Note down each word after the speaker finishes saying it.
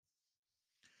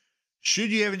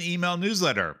Should you have an email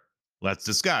newsletter? Let's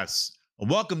discuss.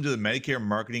 Welcome to the Medicare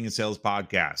Marketing and Sales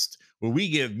Podcast, where we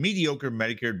give mediocre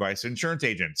Medicare advice to insurance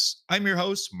agents. I'm your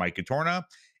host, Mike Catorna.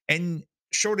 And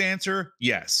short answer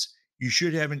yes, you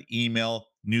should have an email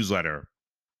newsletter.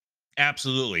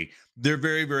 Absolutely. They're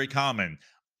very, very common.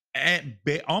 And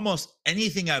almost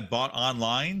anything I bought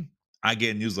online, I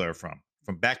get a newsletter from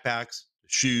backpacks,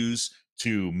 shoes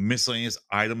to miscellaneous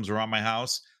items around my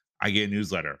house. I get a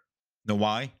newsletter. Know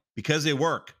why? Because they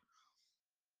work.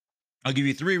 I'll give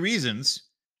you three reasons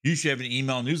you should have an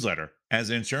email newsletter as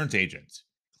an insurance agent: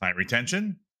 client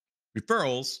retention,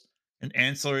 referrals, and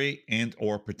ancillary and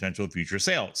or potential future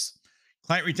sales.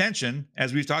 Client retention,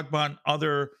 as we've talked about in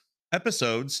other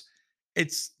episodes,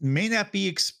 it's may not be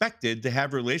expected to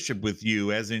have a relationship with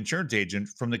you as an insurance agent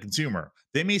from the consumer.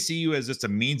 They may see you as just a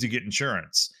means to get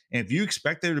insurance. And if you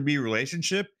expect there to be a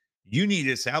relationship, you need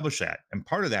to establish that. And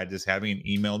part of that is having an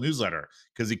email newsletter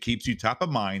because it keeps you top of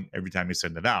mind every time you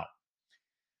send it out.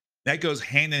 That goes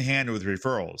hand in hand with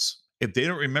referrals. If they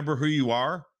don't remember who you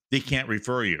are, they can't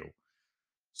refer you.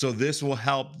 So this will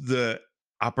help the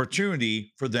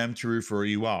opportunity for them to refer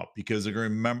you out because they're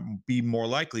going to be more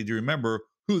likely to remember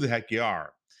who the heck you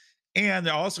are. And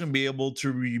they're also going to be able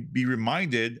to be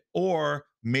reminded or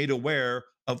made aware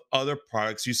of other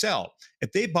products you sell.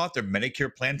 If they bought their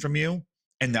Medicare plan from you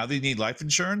and now they need life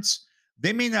insurance,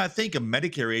 they may not think a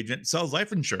Medicare agent sells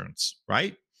life insurance,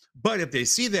 right? But if they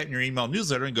see that in your email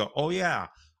newsletter and go, oh, yeah,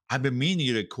 I've been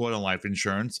meaning to quote on life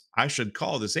insurance, I should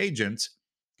call this agent.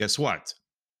 Guess what?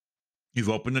 You've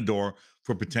opened the door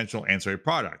for potential ancillary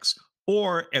products.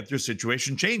 Or if their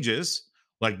situation changes,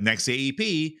 like next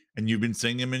AEP, and you've been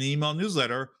sending them an email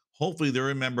newsletter, hopefully they'll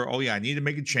remember, oh, yeah, I need to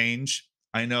make a change.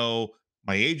 I know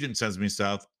my agent sends me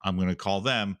stuff. I'm going to call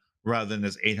them rather than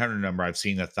this 800 number I've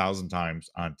seen 1,000 times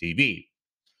on TV.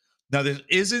 Now, this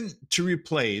isn't to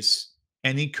replace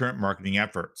any current marketing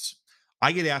efforts.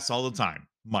 I get asked all the time,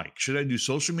 Mike, should I do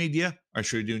social media or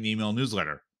should I do an email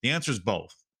newsletter? The answer is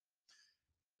both.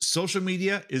 Social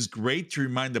media is great to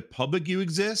remind the public you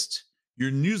exist. Your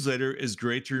newsletter is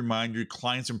great to remind your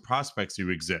clients and prospects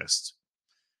you exist.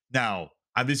 Now,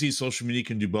 obviously, social media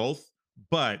can do both,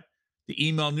 but the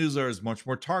email newsletter is much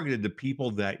more targeted to people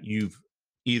that you've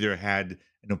either had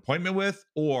an appointment with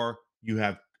or you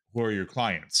have who are your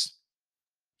clients.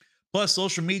 Plus,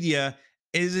 social media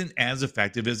isn't as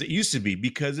effective as it used to be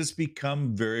because it's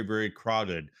become very, very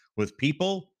crowded with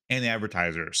people and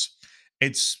advertisers.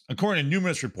 It's according to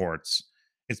numerous reports,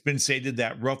 it's been stated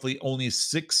that roughly only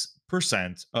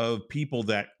 6% of people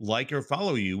that like or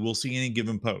follow you will see any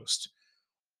given post,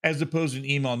 as opposed to an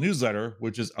email newsletter,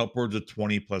 which is upwards of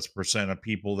 20 plus percent of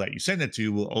people that you send it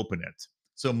to will open it.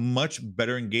 So much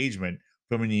better engagement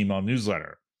from an email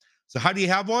newsletter. So, how do you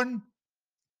have one?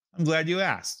 I'm glad you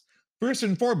asked. First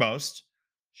and foremost,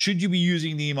 should you be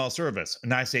using the email service?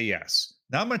 And I say yes.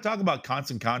 Now I'm going to talk about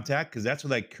Constant Contact because that's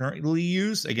what I currently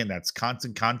use. Again, that's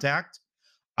Constant Contact.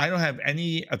 I don't have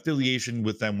any affiliation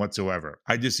with them whatsoever.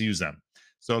 I just use them.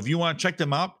 So if you want to check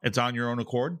them out, it's on your own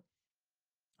accord.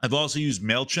 I've also used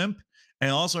MailChimp and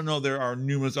I also know there are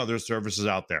numerous other services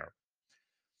out there.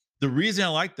 The reason I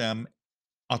like them,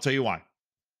 I'll tell you why.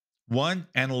 One,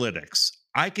 analytics.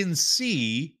 I can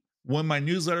see when my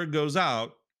newsletter goes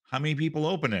out how many people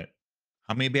open it,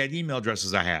 how many bad email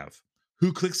addresses I have,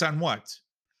 who clicks on what.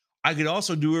 I could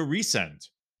also do a resend.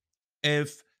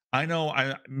 If I know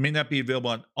I may not be available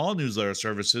on all newsletter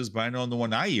services, but I know on the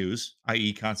one I use,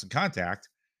 i.e., Constant Contact,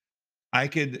 I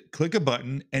could click a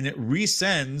button and it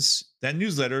resends that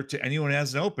newsletter to anyone who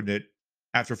hasn't opened it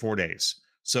after 4 days.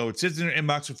 So it sits in their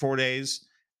inbox for 4 days.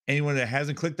 Anyone that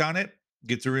hasn't clicked on it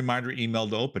gets a reminder email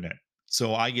to open it.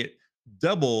 So I get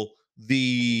double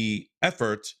the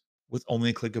effort with only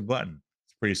a click of a button.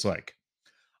 It's pretty slick.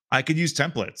 I could use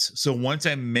templates. So once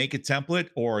I make a template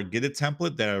or get a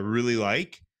template that I really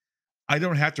like, I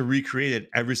don't have to recreate it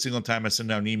every single time I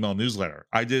send out an email newsletter.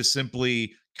 I just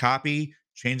simply copy,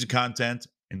 change the content,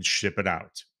 and ship it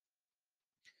out.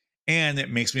 And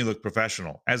it makes me look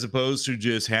professional as opposed to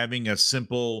just having a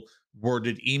simple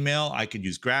worded email. I could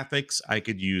use graphics, I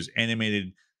could use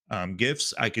animated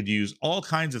GIFs, I could use all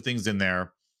kinds of things in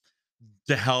there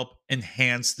to help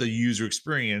enhance the user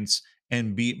experience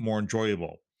and be more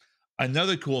enjoyable.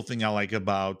 Another cool thing I like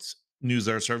about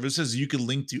newsletter services, you can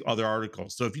link to other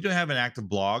articles. So if you don't have an active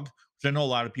blog, which I know a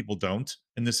lot of people don't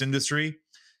in this industry,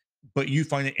 but you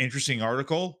find an interesting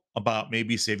article about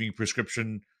maybe saving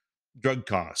prescription drug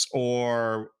costs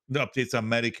or the updates on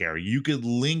Medicare, you could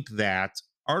link that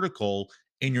article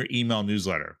in your email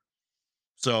newsletter.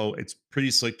 So it's pretty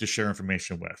slick to share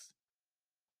information with.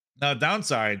 Now,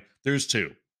 downside, there's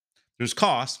two. There's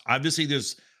cost. Obviously,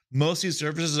 there's Most of these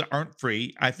services aren't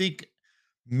free. I think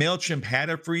MailChimp had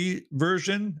a free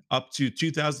version up to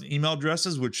 2,000 email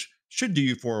addresses, which should do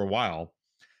you for a while.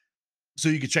 So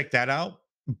you can check that out.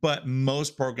 But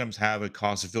most programs have a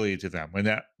cost affiliate to them. And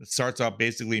that starts out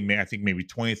basically, I think maybe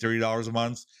 $20, $30 a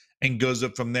month and goes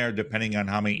up from there depending on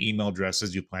how many email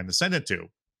addresses you plan to send it to.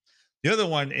 The other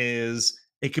one is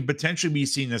it could potentially be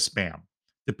seen as spam.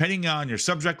 Depending on your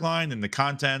subject line and the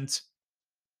content,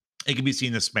 it can be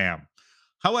seen as spam.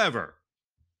 However,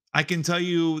 I can tell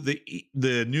you the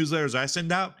newsletters I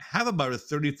send out have about a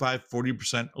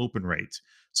 35-40% open rate.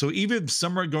 So even if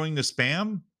some are going to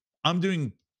spam, I'm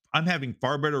doing I'm having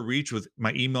far better reach with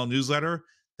my email newsletter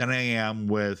than I am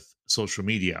with social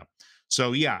media.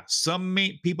 So yeah,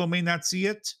 people may not see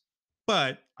it,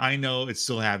 but I know it's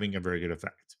still having a very good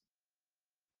effect.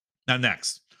 Now,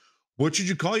 next, what should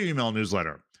you call your email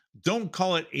newsletter? Don't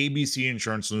call it ABC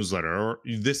Insurance Newsletter or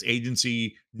this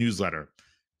agency newsletter.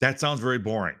 That sounds very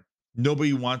boring.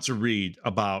 Nobody wants to read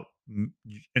about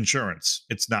insurance.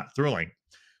 It's not thrilling.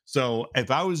 So, if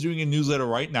I was doing a newsletter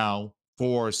right now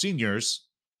for seniors,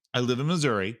 I live in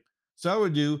Missouri. So, I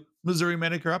would do Missouri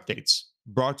Medicare Updates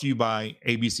brought to you by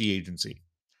ABC Agency.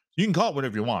 You can call it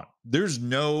whatever you want. There's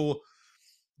no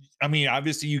I mean,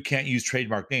 obviously you can't use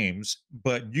trademark names,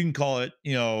 but you can call it,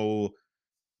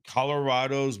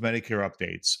 Colorado's Medicare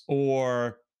updates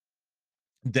or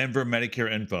Denver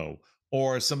Medicare info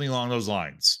or something along those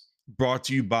lines, brought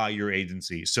to you by your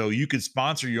agency. So you could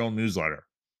sponsor your own newsletter.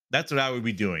 That's what I would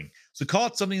be doing. So call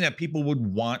it something that people would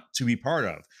want to be part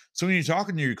of. So when you're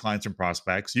talking to your clients and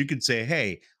prospects, you could say,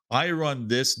 hey, I run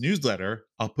this newsletter.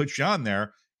 I'll put you on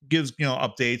there. Gives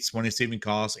updates, money saving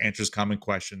costs, answers common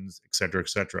questions, et cetera, et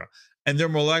cetera. And they're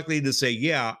more likely to say,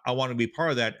 yeah, I want to be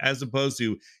part of that, as opposed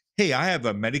to, hey, I have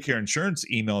a Medicare insurance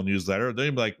email newsletter.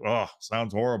 They'd be like, oh,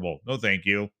 sounds horrible. No, thank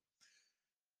you.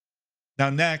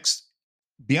 Now, next,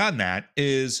 beyond that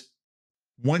is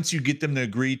once you get them to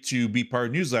agree to be part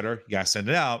of the newsletter, you got to send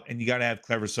it out and you got to have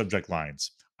clever subject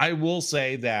lines. I will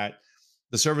say that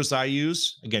the service I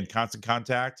use, again, Constant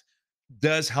Contact,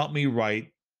 does help me write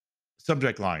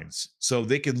subject lines. So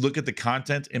they can look at the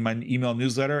content in my email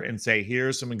newsletter and say,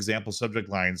 here's some example subject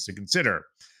lines to consider.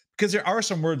 Because there are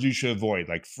some words you should avoid,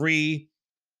 like free.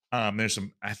 There's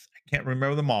some, I can't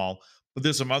remember them all, but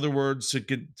there's some other words to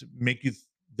make you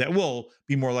that will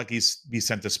be more likely be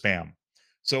sent to spam.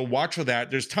 So watch for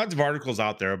that. There's tons of articles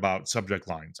out there about subject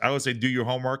lines. I would say do your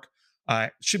homework.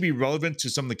 Should be relevant to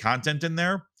some of the content in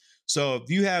there. So if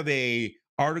you have a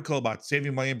article about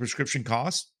saving money in prescription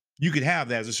costs, you could have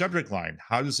that as a subject line.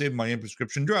 How to save money in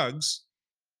prescription drugs.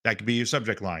 That could be your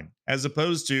subject line, as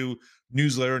opposed to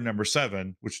newsletter number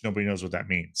 7, which nobody knows what that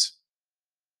means.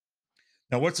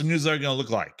 Now, what's the newsletter going to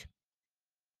look like?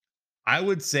 I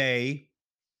would say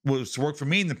what's worked for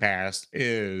me in the past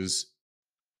is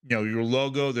your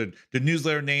logo, the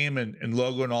newsletter name and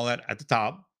logo and all that at the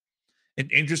top. An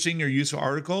interesting or useful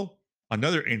article,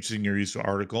 another interesting or useful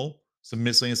article, some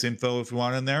miscellaneous info if you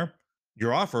want in there,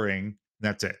 your offering,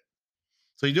 that's it.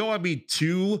 So you don't want to be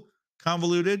too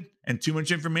convoluted and too much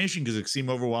information because it can seem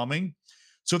overwhelming.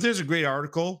 So if there's a great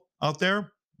article out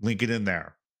there, link it in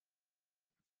there.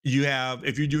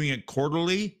 If you're doing it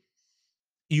quarterly,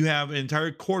 you have an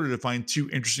entire quarter to find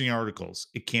 2 interesting articles.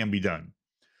 It can be done.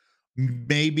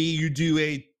 Maybe you do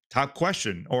a top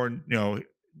question or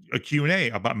a Q&A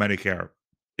about Medicare,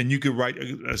 and you could write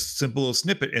a simple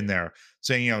snippet in there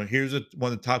saying, here's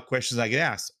one of the top questions I get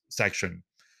asked section.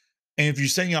 And if you're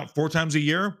sending out 4 times a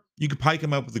year, you could probably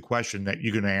come up with a question that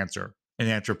you're going to answer and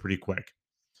answer pretty quick.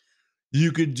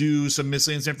 You could do some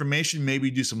miscellaneous information,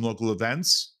 maybe do some local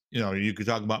events. You could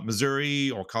talk about Missouri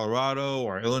or Colorado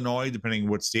or Illinois, depending on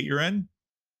what state you're in.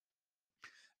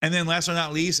 And then last but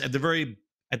not least, at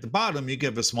the bottom, you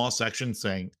give a small section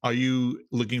saying, are you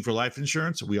looking for life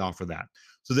insurance? We offer that.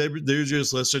 So there's your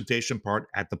solicitation part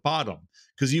at the bottom,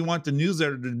 because you want the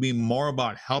newsletter to be more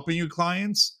about helping your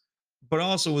clients, but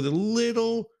also with a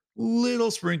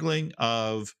little sprinkling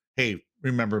of, hey,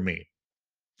 remember me.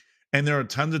 And there are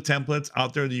tons of templates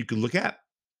out there that you can look at.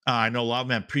 I know a lot of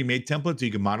them have pre-made templates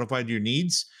you can modify to your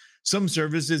needs. Some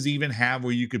services even have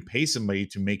where you could pay somebody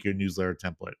to make your newsletter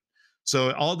template. So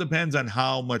it all depends on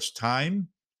how much time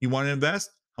you want to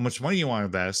invest, how much money you want to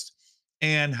invest,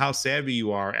 and how savvy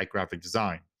you are at graphic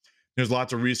design. There's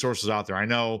lots of resources out there. I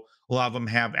know a lot of them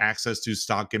have access to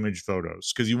stock image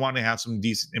photos because you want to have some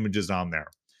decent images on there.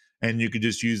 And you could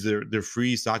just use their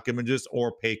free stock images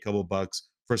or pay a couple bucks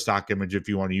for stock image if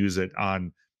you want to use it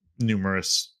on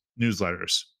numerous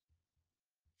newsletters.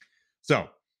 So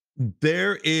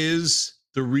there is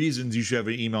the reasons you should have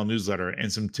an email newsletter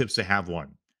and some tips to have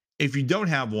one. If you don't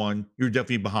have one, you're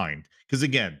definitely behind. Because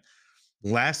again,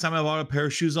 last time I bought a pair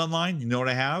of shoes online, you know what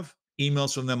I have?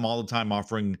 Emails from them all the time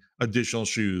offering additional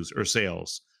shoes or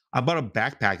sales. I bought a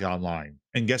backpack online,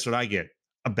 and guess what I get?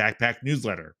 A backpack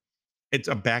newsletter. It's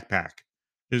a backpack.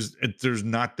 There's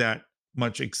not that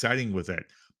much exciting with it.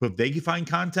 But if they can find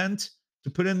content to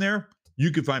put in there,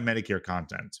 you can find Medicare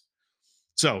content.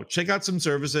 So check out some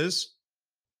services,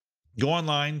 go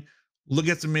online, look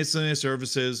at some miscellaneous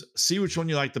services, see which one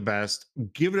you like the best,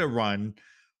 give it a run,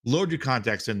 load your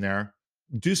contacts in there,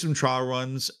 do some trial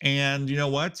runs, and you know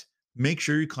what? Make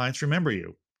sure your clients remember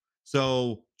you.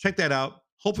 So check that out.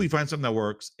 Hopefully, you find something that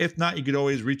works. If not, you could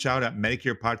always reach out at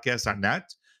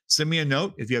MedicarePodcast.net. Send me a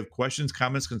note if you have questions,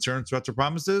 comments, concerns, threats, or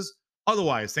promises.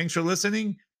 Otherwise, thanks for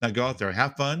listening. Now go out there,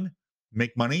 have fun,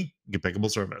 make money, get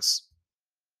pickable service.